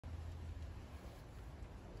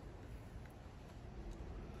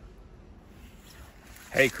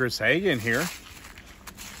Hey, Chris Hagan here.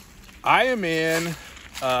 I am in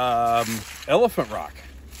Elephant Rock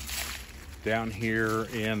down here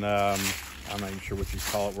in, I'm not even sure what you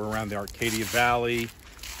call it. We're around the Arcadia Valley,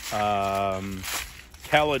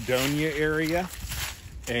 Caledonia area,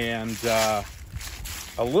 and a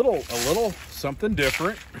little something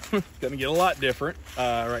different. Gonna get a lot different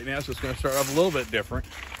right now. So it's gonna start off a little bit different.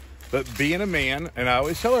 But being a man, and I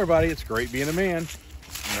always tell everybody, it's great being a man.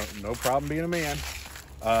 No problem being a man.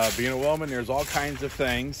 Being a woman, there's all kinds of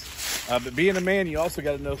things. But being a man, you also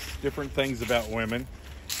got to know different things about women.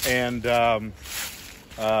 And I'm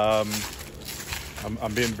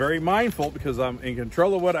being very mindful because I'm in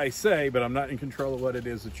control of what I say, but I'm not in control of what it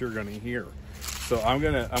is that you're going to hear. So I'm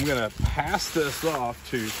gonna pass this off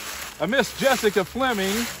to Miss Jessica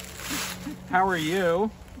Fleming. How are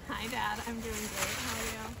you? Hi, Dad. I'm doing great. How are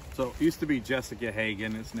you? So it used to be Jessica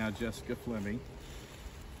Hagan. It's now Jessica Fleming.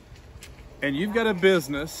 And you've got a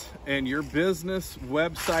business, and your business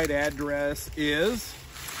website address is?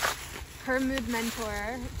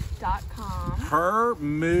 hermoodmentor.com.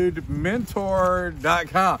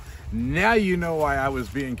 hermoodmentor.com. Now you know why I was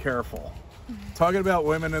being careful. Talking about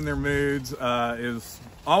women and their moods is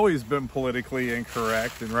always been politically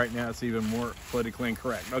incorrect, and right now it's even more politically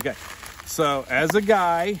incorrect. Okay, so as a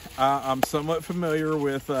guy, I'm somewhat familiar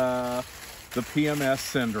with the PMS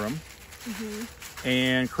syndrome. Mm-hmm.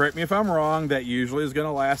 And correct me if I'm wrong, that usually is going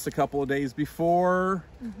to last a couple of days before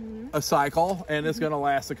a cycle, and it's going to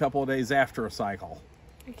last a couple of days after a cycle.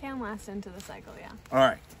 It can last into the cycle, yeah. All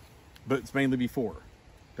right. But it's mainly before.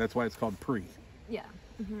 That's why it's called pre. Yeah.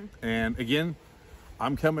 Mm-hmm. And again,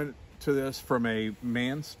 I'm coming to this from a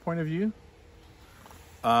man's point of view.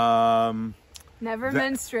 Never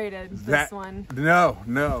menstruated, this one. No.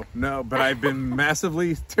 But I've been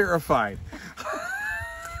massively terrified.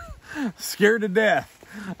 Scared to death.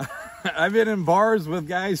 I've been in bars with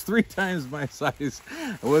guys 3 times my size.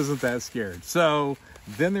 I wasn't that scared. So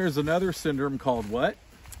then there's another syndrome called what?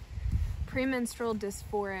 Premenstrual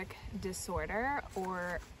dysphoric disorder,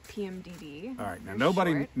 or PMDD. All right. Now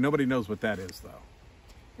nobody knows what that is, though.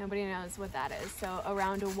 Nobody knows what that is. So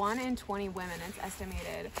around 1 in 20 women, it's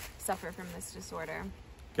estimated, suffer from this disorder.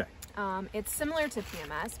 Okay. It's similar to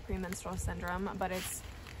PMS, premenstrual syndrome, but it's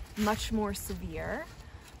much more severe.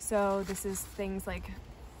 So this is things like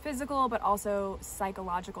physical, but also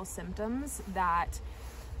psychological symptoms that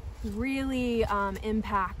really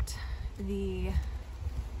impact the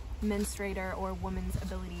menstruator or woman's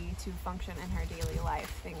ability to function in her daily life.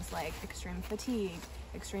 Things like extreme fatigue,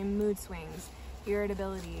 extreme mood swings,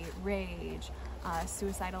 irritability, rage,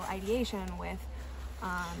 suicidal ideation with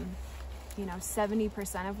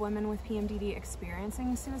 70% of women with PMDD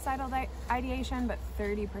experiencing suicidal ideation, but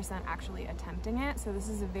 30% actually attempting it. So this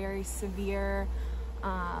is a very severe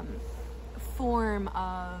form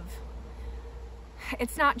of,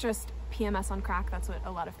 it's not just PMS on crack, that's what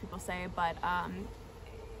a lot of people say, but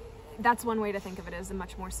that's one way to think of it, as a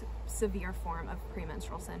much more severe form of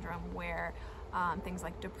premenstrual syndrome, where things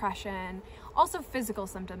like depression, also physical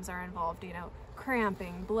symptoms are involved,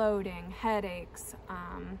 cramping, bloating, headaches,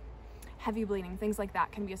 heavy bleeding, things like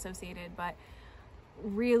that can be associated. But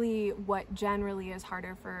really what generally is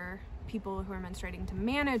harder for people who are menstruating to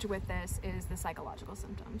manage with this is the psychological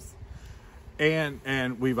symptoms.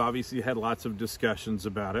 And we've obviously had lots of discussions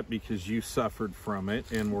about it because you suffered from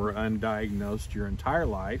it and were undiagnosed your entire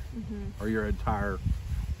life, or your entire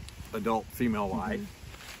adult female life,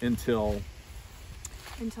 until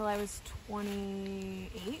I was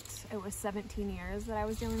 28. It was 17 years that I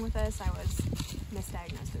was dealing with this. I was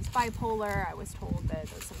misdiagnosed as bipolar. I was told that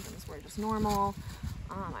those symptoms were just normal.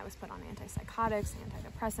 I was put on antipsychotics,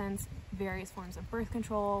 antidepressants, various forms of birth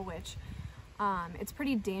control, which it's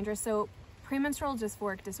pretty dangerous. So premenstrual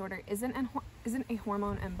dysphoric disorder isn't a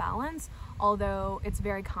hormone imbalance, although it's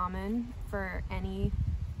very common for any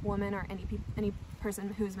woman or any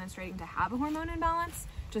person who's menstruating to have a hormone imbalance,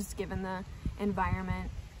 just given the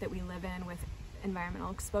environment that we live in with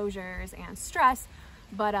environmental exposures and stress.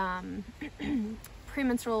 But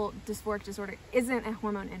premenstrual dysphoric disorder isn't a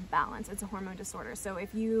hormone imbalance, it's a hormone disorder. So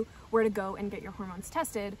if you were to go and get your hormones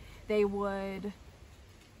tested, they would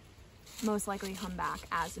most likely come back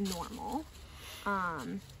as normal,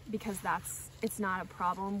 because it's not a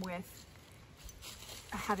problem with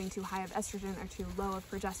having too high of estrogen or too low of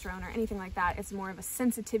progesterone or anything like that. It's more of a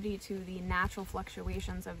sensitivity to the natural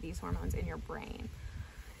fluctuations of these hormones in your brain.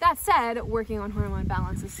 That said, working on hormone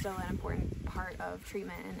balance is still an important part of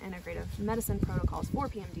treatment and integrative medicine protocols for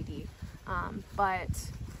PMDD.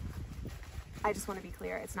 But I just want to be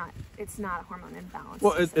clear, it's not a hormone imbalance.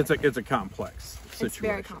 Well, it's a complex situation. It's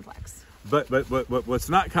very complex. But what's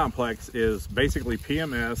not complex is basically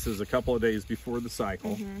PMS is a couple of days before the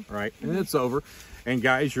cycle, right? And it's over. And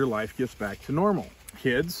guys, your life gets back to normal.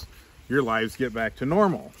 Kids, your lives get back to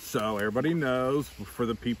normal. So everybody knows, for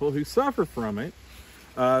the people who suffer from it,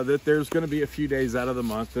 that there's going to be a few days out of the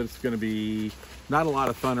month that's going to be not a lot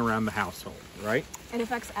of fun around the household, right? It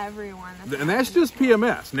affects everyone. And that's just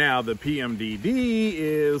PMS. Now, the PMDD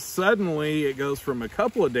is suddenly, it goes from a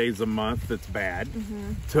couple of days a month that's bad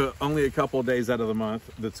to only a couple of days out of the month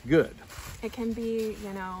that's good. It can be,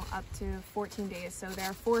 you know, up to 14 days. So there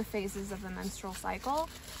are 4 phases of the menstrual cycle.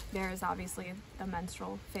 There's obviously the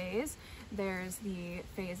menstrual phase. There's the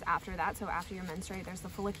phase after that. So after you menstruate, there's the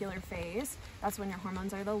follicular phase. That's when your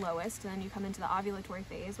hormones are the lowest. And then you come into the ovulatory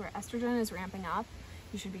phase where estrogen is ramping up.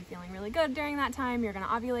 You should be feeling really good during that time. You're going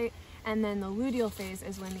to ovulate. And then the luteal phase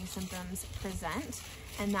is when these symptoms present.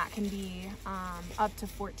 And that can be up to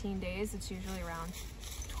 14 days. It's usually around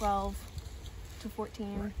 12 to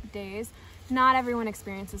 14 days. Not everyone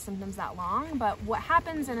experiences symptoms that long, but what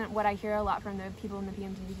happens, and what I hear a lot from the people in the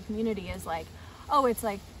PMDD community, is like, oh, it's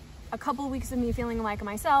like a couple of weeks of me feeling like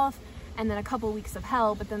myself, and then a couple of weeks of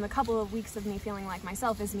hell, but then the couple of weeks of me feeling like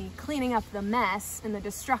myself is me cleaning up the mess and the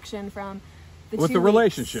destruction from the with the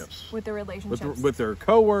relationships. With the relationships. With their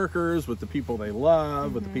coworkers, with the people they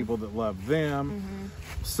love, with the people that love them.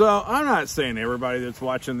 So I'm not saying everybody that's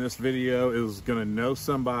watching this video is going to know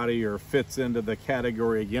somebody or fits into the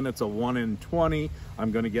category. Again, it's a 1 in 20.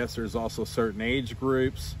 I'm going to guess there's also certain age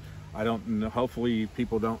groups. I don't know. Hopefully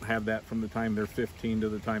people don't have that from the time they're 15 to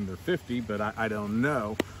the time they're 50, but I don't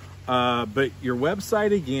know. But your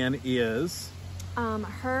website again is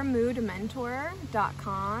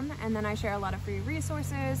hermoodmentor.com, and then I share a lot of free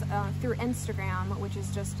resources through Instagram, which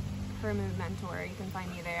is just Her Mood Mentor. You can find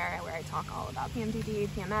me there, where I talk all about PMDD,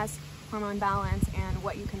 PMS, hormone balance, and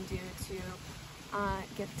what you can do to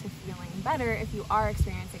get to feeling better if you are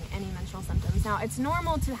experiencing any menstrual symptoms. Now, it's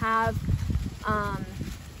normal to have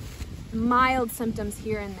mild symptoms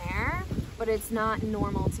here and there, but it's not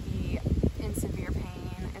normal to be in severe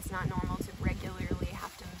pain. It's not normal to regularly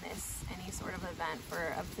have to miss any sort of event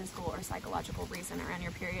for a physical or psychological reason around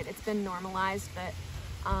your period. It's been normalized that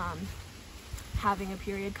having a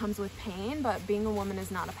period comes with pain, but being a woman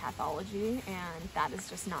is not a pathology, and that is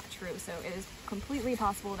just not true. So it is completely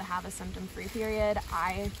possible to have a symptom-free period.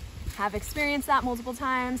 I have experienced that multiple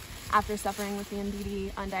times after suffering with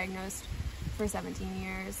PMDD undiagnosed for 17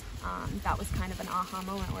 years. That was kind of an aha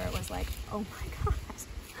moment where it was like, oh my God.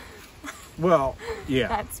 Well, yeah.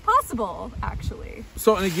 That's possible, actually.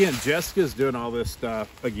 So, and again, Jessica's doing all this stuff,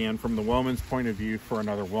 again, from the woman's point of view for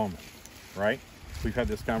another woman, right? We've had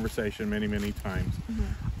this conversation many, many times.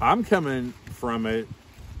 I'm coming from it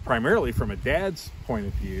primarily from a dad's point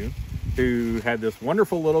of view, who had this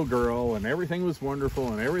wonderful little girl, and everything was wonderful,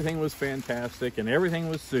 and everything was fantastic, and everything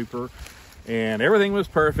was super, and everything was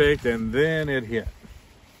perfect, and then it hit.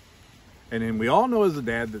 And then we all know as a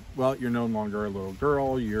dad that, well, you're no longer a little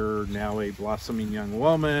girl, you're now a blossoming young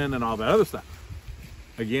woman, and all that other stuff.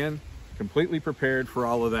 Again, completely prepared for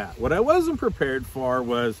all of that. What I wasn't prepared for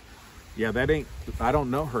was, yeah, I don't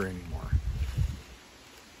know her anymore.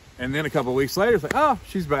 And then a couple of weeks later, it's like, oh,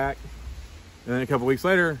 she's back. And then a couple of weeks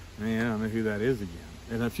later, man, I don't know who that is again.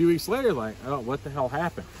 And a few weeks later, like, oh, what the hell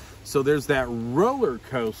happened? So there's that roller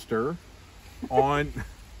coaster on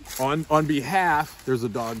behalf, there's a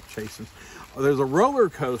dog chasing. There's a roller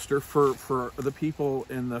coaster for the people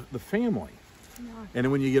in the family. Yeah.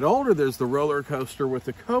 And when you get older, there's the roller coaster with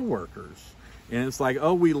the coworkers. And it's like,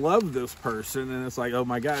 oh, we love this person. And it's like, oh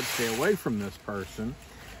my God, stay away from this person.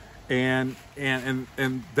 And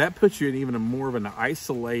that puts you in even more of an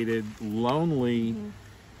isolated, lonely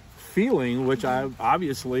feeling, which I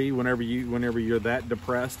obviously, whenever you're that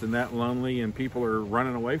depressed and that lonely and people are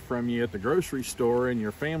running away from you at the grocery store and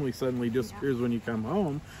your family suddenly disappears when you come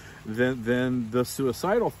home, then the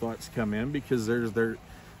suicidal thoughts come in, because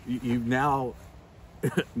you've now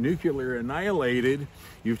nuclear annihilated.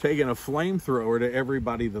 You've taken a flamethrower to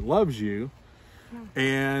everybody that loves you.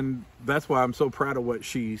 And that's why I'm so proud of what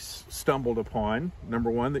she stumbled upon.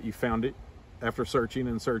 Number one, that you found it after searching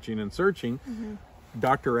and searching and searching.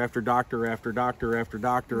 Doctor after doctor after doctor after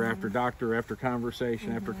doctor after doctor after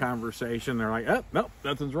conversation after conversation. They're like, oh, no,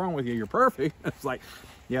 nothing's wrong with you. You're perfect. It's like,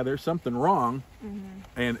 yeah, there's something wrong.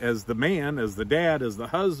 And as the man, as the dad, as the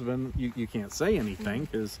husband, you can't say anything,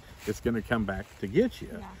 because it's going to come back to get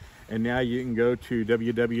you. And now you can go to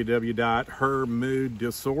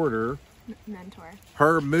www.hermooddisorder, mentor.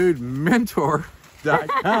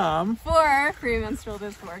 hermoodmentor.com For premenstrual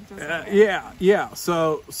discord. yeah.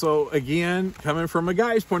 So again, coming from a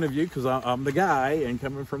guy's point of view, because I'm the guy, and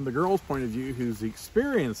coming from the girl's point of view who's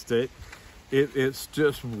experienced it, it's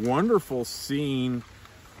just wonderful seeing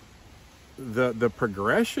the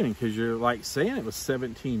progression, because you're like saying it was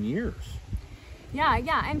 17 years.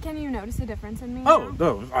 Yeah. And can you notice a difference in me? Oh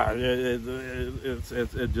no,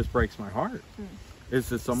 it just breaks my heart. It's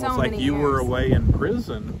just almost like you were away in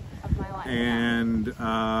prison. Of my life. And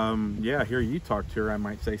here you talk to her, I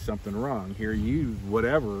might say something wrong. Here you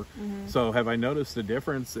whatever. So have I noticed the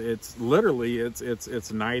difference? It's literally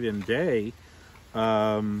it's night and day.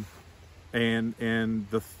 And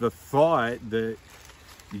the thought that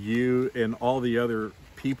you and all the other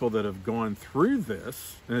people that have gone through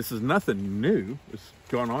this, and this is nothing new, it's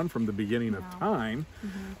gone on from the beginning of time,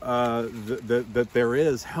 that there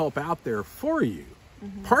is help out there for you.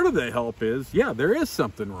 Part of the help is, there is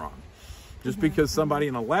something wrong. Just because somebody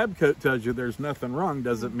in a lab coat tells you there's nothing wrong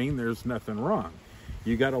doesn't mean there's nothing wrong.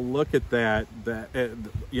 You got to look at that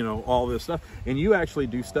all this stuff. And you actually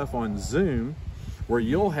do stuff on Zoom where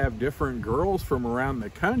you'll have different girls from around the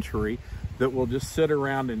country that will just sit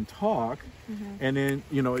around and talk, and then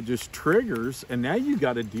it just triggers, and now you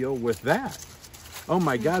got to deal with that. Oh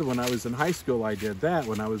my God, when I was in high school I did that,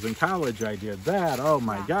 when I was in college I did that, oh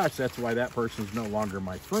my gosh, that's why that person's no longer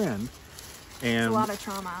my friend. And a lot of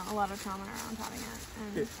trauma around having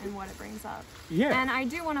it and what it brings up. And I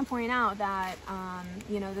do want to point out that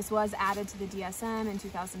this was added to the DSM in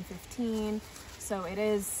 2015, so it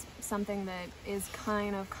is something that is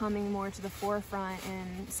kind of coming more to the forefront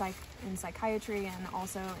in psychiatry, and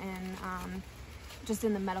also in just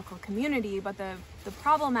in the medical community. But the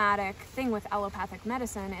problematic thing with allopathic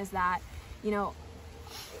medicine is that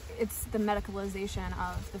it's the medicalization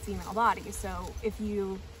of the female body. So if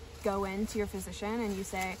you go into your physician and you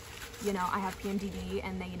say, I have PMDD,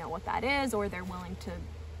 and they know what that is, or they're willing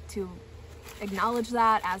to acknowledge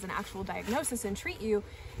that as an actual diagnosis and treat you,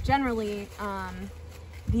 generally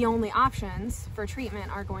the only options for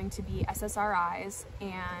treatment are going to be SSRIs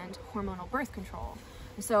and hormonal birth control.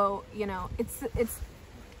 So it's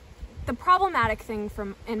the problematic thing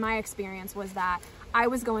in my experience was that I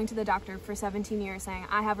was going to the doctor for 17 years saying,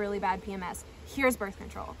 I have really bad PMS, here's birth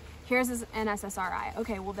control, here's an SSRI.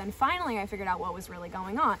 Okay, well then finally I figured out what was really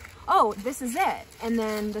going on. Oh, this is it. And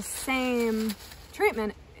then the same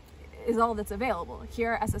treatment is all that's available.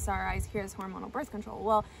 Here are SSRIs, here's hormonal birth control.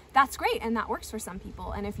 Well, that's great, and that works for some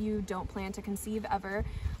people. And if you don't plan to conceive ever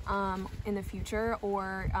in the future,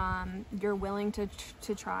 or you're willing to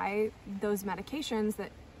try those medications that,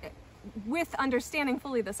 with understanding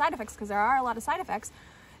fully the side effects, because there are a lot of side effects,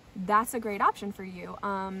 that's a great option for you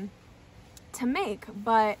to make.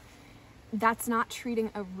 But that's not treating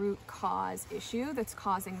a root cause issue that's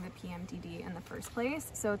causing the PMDD in the first place.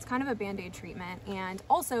 So it's kind of a band-aid treatment. And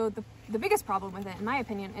also the biggest problem with it, in my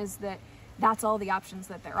opinion, is that that's all the options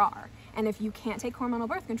that there are. And if you can't take hormonal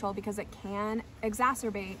birth control because it can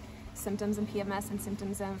exacerbate symptoms of PMS and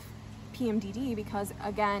symptoms of PMDD, because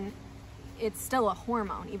again, it's still a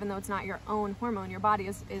hormone, even though it's not your own hormone, your body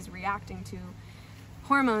is reacting to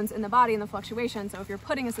hormones in the body and the fluctuation. So if you're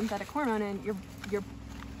putting a synthetic hormone in,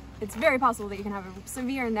 it's very possible that you can have a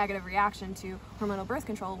severe negative reaction to hormonal birth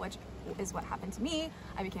control, which is what happened to me.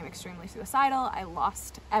 I became extremely suicidal. I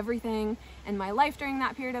lost everything in my life during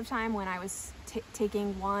that period of time when I was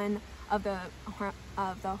taking one of the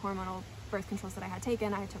hormonal birth controls that I had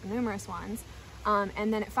taken. I took numerous ones.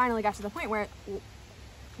 And then it finally got to the point where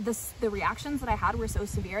the reactions that I had were so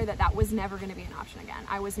severe that was never going to be an option again.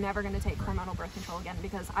 I was never going to take hormonal birth control again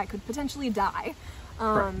because I could potentially die.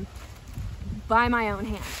 By my own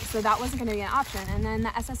hand. So that wasn't going to be an option. And then the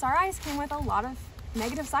SSRIs came with a lot of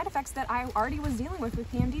negative side effects that I already was dealing with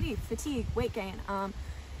PMDD, fatigue, weight gain,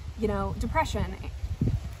 depression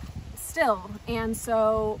still. And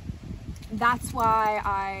so that's why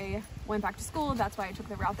I went back to school. That's why I took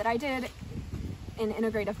the route that I did in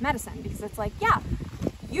integrative medicine, because it's like,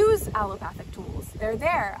 use allopathic tools. They're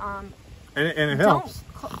there. And it helps.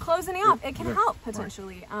 Don't close any off. It can help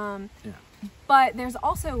potentially. But there's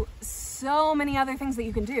also so many other things that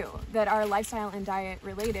you can do that are lifestyle and diet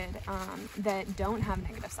related that don't have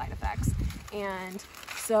negative side effects. And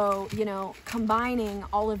so, combining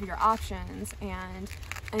all of your options, and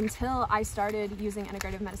until I started using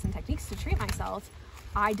integrative medicine techniques to treat myself,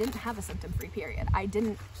 I didn't have a symptom-free period. I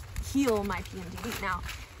didn't heal my PMDD. Now,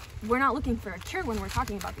 we're not looking for a cure when we're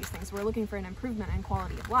talking about these things. We're looking for an improvement in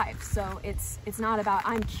quality of life. So it's not about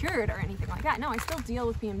I'm cured or anything like that. No, I still deal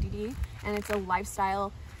with PMDD, and it's a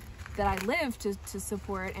lifestyle that I live to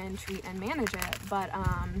support and treat and manage it. But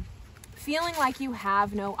feeling like you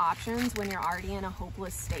have no options when you're already in a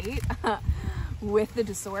hopeless state with the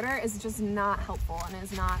disorder is just not helpful and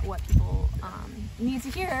is not what people need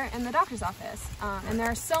to hear in the doctor's office. And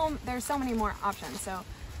there's so many more options. So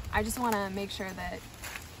I just want to make sure that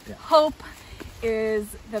hope is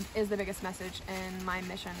the biggest message in my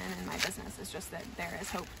mission and in my business. Is just that there is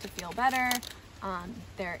hope to feel better.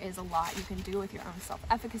 There is a lot you can do with your own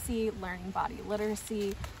self-efficacy, learning body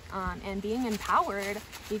literacy, and being empowered,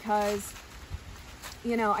 because,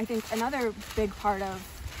 you know, I think another big part of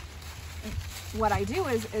what I do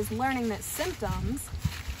is learning that symptoms,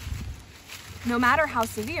 no matter how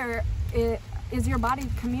severe, it is your body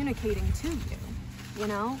communicating to you. You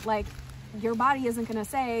know, like, your body isn't going to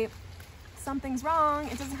say something's wrong.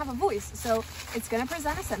 It doesn't have a voice. So it's going to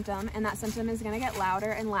present a symptom, and that symptom is going to get louder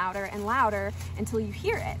and louder and louder until you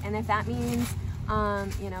hear it. And if that means,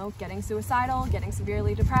 you know, getting suicidal, getting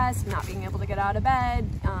severely depressed, not being able to get out of bed,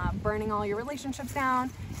 burning all your relationships down,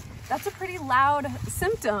 that's a pretty loud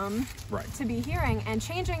symptom to be hearing. And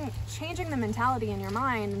changing the mentality in your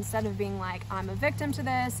mind, instead of being like, I'm a victim to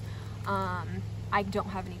this, I don't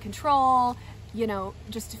have any control, you know,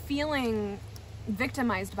 just feeling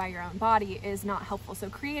victimized by your own body is not helpful. So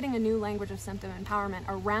creating a new language of symptom empowerment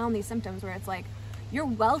around these symptoms, where it's like you're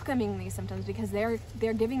welcoming these symptoms because they're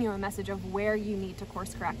giving you a message of where you need to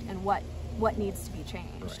course correct and what needs to be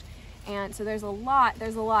changed. And so there's a lot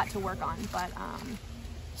to work on. But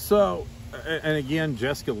so, and again,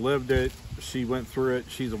 Jessica lived it. She went through it.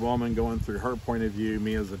 She's a woman going through her point of view.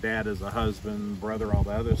 Me as a dad, as a husband, brother, all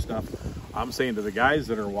the other stuff. I'm saying to the guys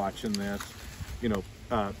that are watching this, you know,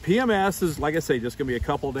 PMS is, like I say, just gonna be a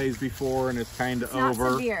couple days before, and it's kind of over.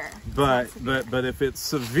 Not severe. But if it's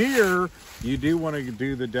severe, you do want to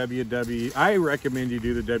do the I recommend you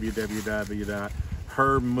do the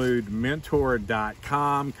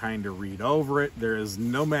www.hermoodmentor.com. Kind of read over it. There is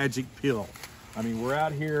no magic pill. I mean, we're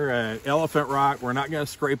out here at Elephant Rock. We're not going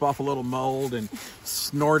to scrape off a little mold and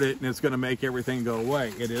snort it, and it's going to make everything go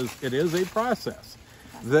away. It is a process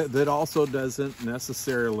that also doesn't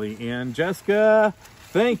necessarily end. Jessica,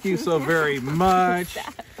 thank you so very much.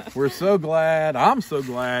 We're so glad. I'm so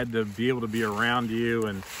glad to be able to be around you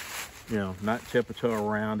and, you know, not tiptoe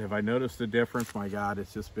around. Have I noticed a difference? My God,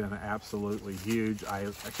 it's just been absolutely huge. I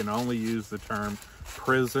can only use the term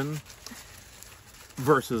prison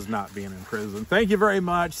versus not being in prison. Thank you very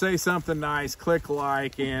much. Say something nice, click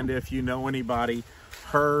like, and if you know anybody,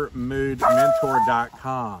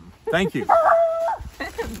 hermoodmentor.com. Thank you.